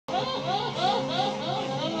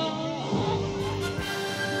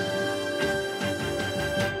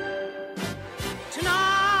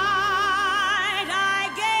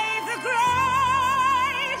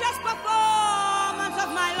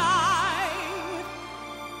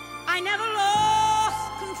never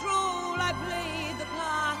lost control. I played the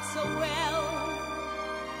part so well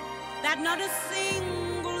that not a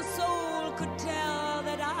single soul could tell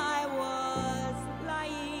that I was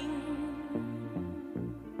lying.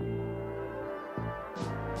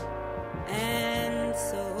 And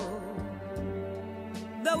so,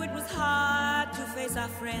 though it was hard to face our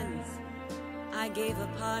friends, I gave a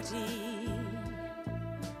party.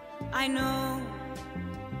 I know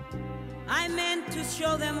I meant to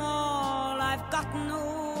show them all I've gotten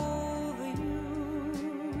over you.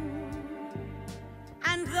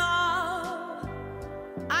 And though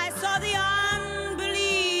I saw the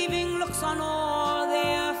unbelieving looks on all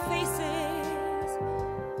their faces,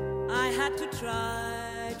 I had to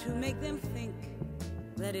try to make them think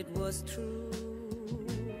that it was true.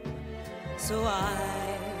 So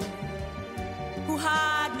I, who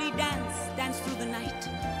hardly danced through the night,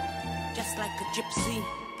 just like a gypsy.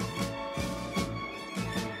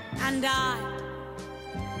 And I,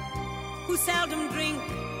 who seldom drank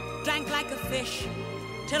like a fish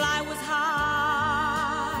till I was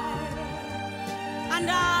high. And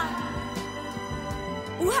I,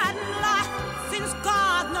 who hadn't laughed since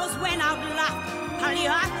God knows when I'd laughed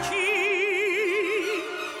Palionyte,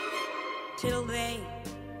 till they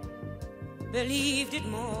believed it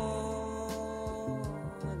more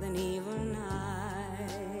than even I.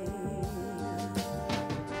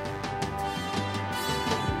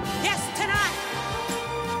 Yes, tonight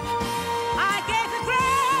I gave the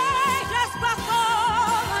greatest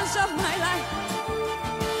performance of my life.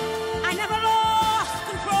 I never lost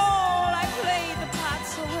control. I played the part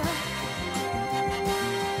so well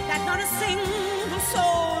that not a single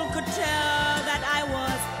soul could tell that I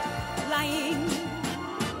was lying.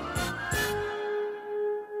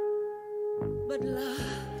 But love,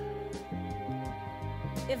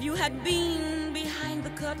 if you had been behind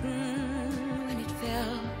the curtain when it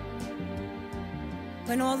fell,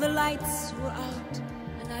 when all the lights were out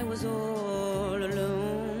and I was all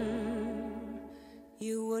alone,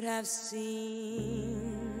 you would have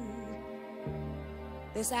seen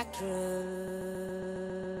this actress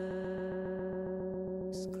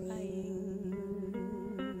crying.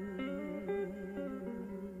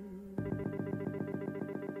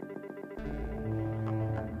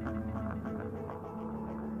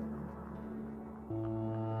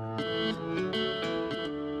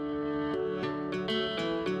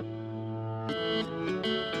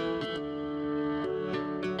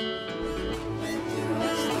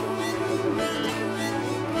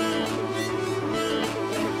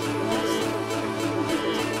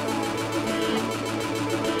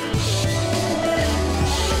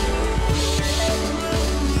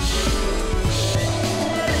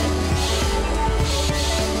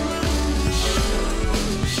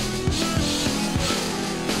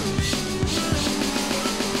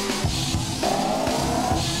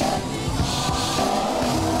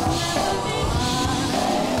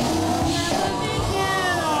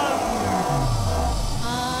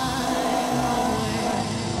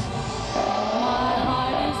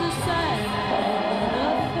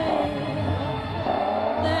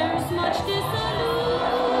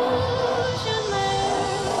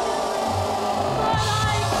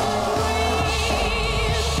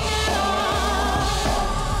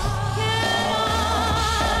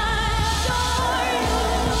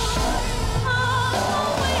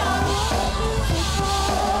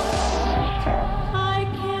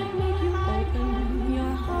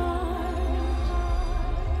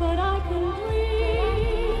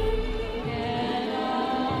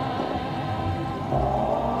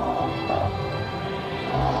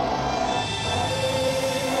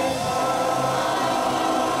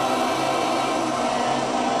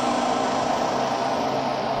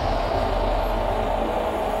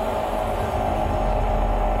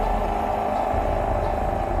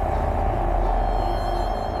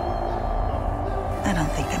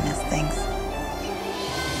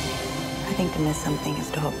 Something is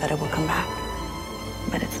to hope that it will come back,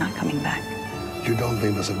 but it's not coming back. You don't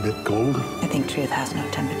think that's a bit cold? I think truth has no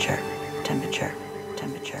temperature.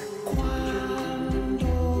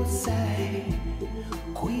 Quando sei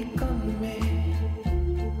qui con me,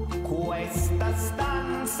 questa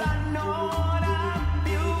stanza non ha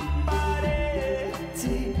più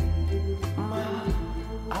pareti, ma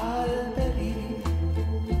alberi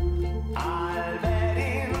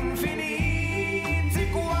infiniti.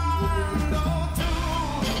 Quando tu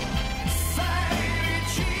sei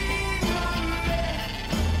vicino a me,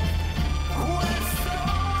 questo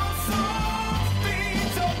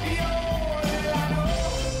soffitto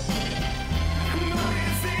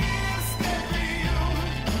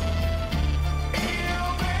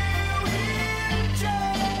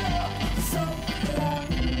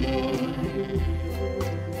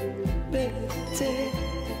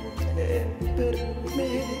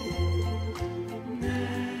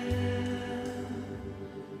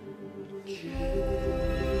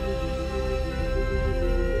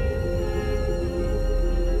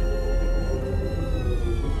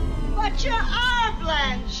But you are,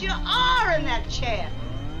 Blanche. You are in that chair.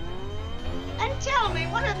 And tell me,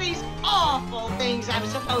 what are these awful things I'm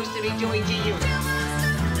supposed to be doing to you?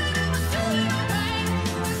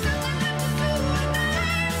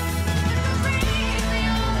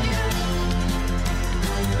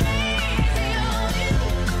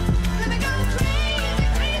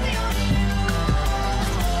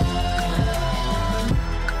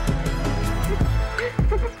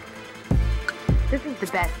 This is the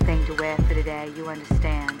best thing to wear for today, you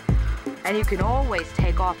understand. And you can always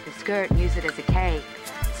take off the skirt and use it as a cape.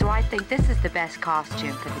 So I think this is the best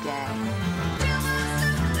costume for the day.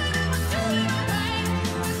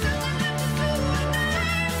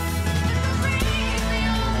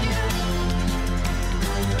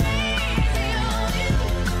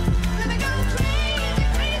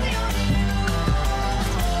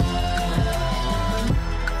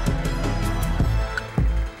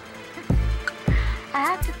 I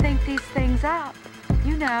have to think these things up,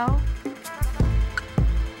 you know.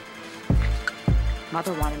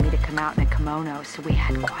 Mother wanted me to come out in a kimono, so we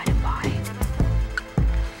had quite a fight.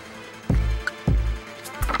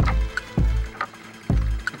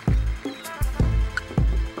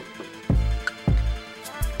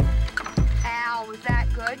 Al, was that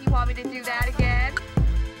good? You want me to do that again?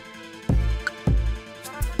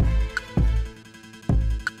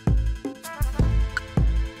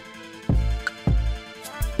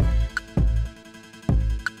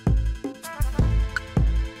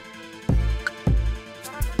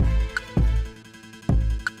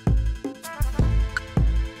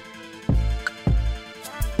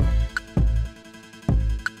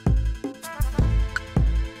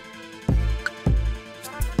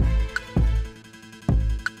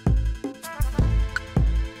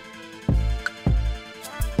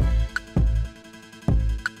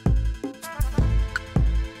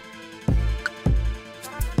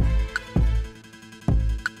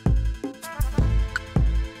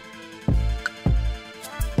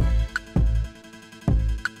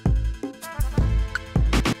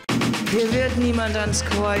 Hier wird niemand ans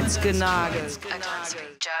Kreuz genagelt. I don't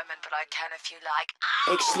speak German, but I can if you like.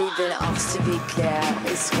 Ik sliep in Ophelie,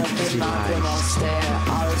 is wat in mijn monster.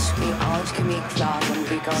 Als ik klagen,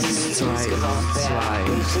 wie kan niet uitgewacht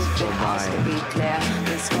werden. Ik zit in Ophelie,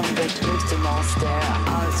 is wat het hoogste monster.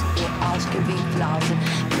 Als ik klagen,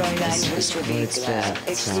 Fräulein, wie je wickler.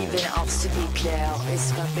 Ik sliep in Ophelie, is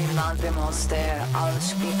wat in mijn monster. Als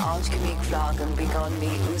ik klagen, wie kan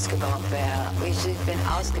niet uitgewacht werden. Ik zit in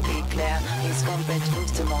Ophelie. Is komplett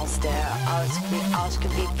hoogste monster. Als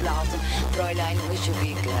ik blazen, Fräulein, wie je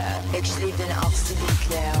wickler. Ik sliep in Ophelie,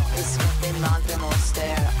 is wat in mijn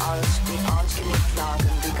monster. Als ik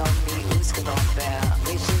klagen, wie kan niet uitgewacht werden.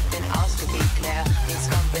 Ik zit in Ophelie, is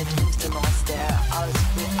komplett hoogste monster.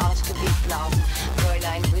 Als ik blazen,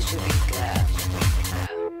 Fräulein, wie je wickler.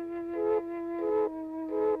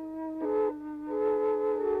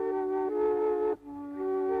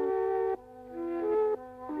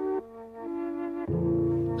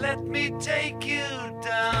 Let me take you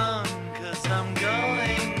down, 'cause I'm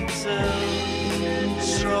going to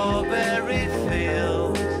strawberry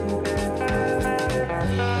fields.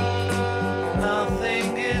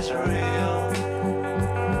 Nothing is real,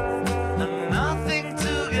 and nothing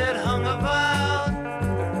to get hung about.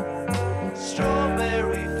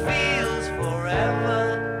 Strawberry fields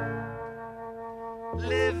forever.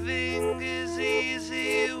 Living is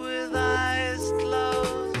easy with eyes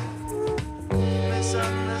closed.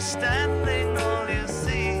 Misunderstanding all you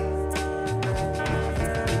see.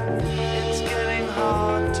 It's getting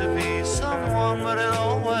hard to be someone, but it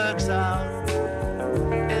all works out.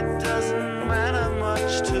 It doesn't matter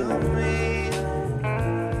much to me.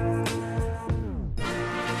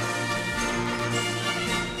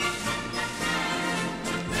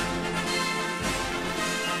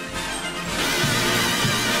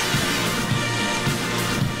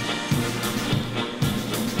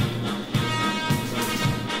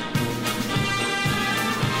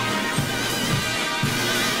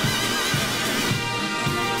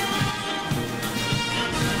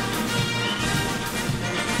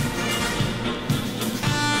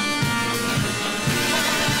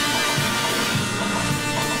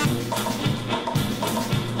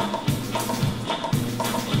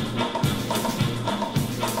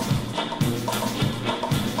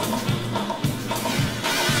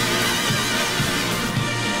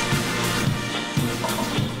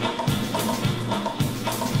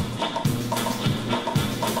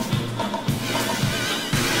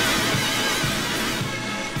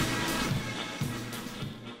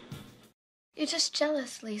 You're just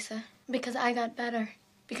jealous, Lisa, because I got better,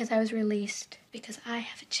 because I was released, because I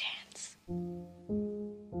have a chance.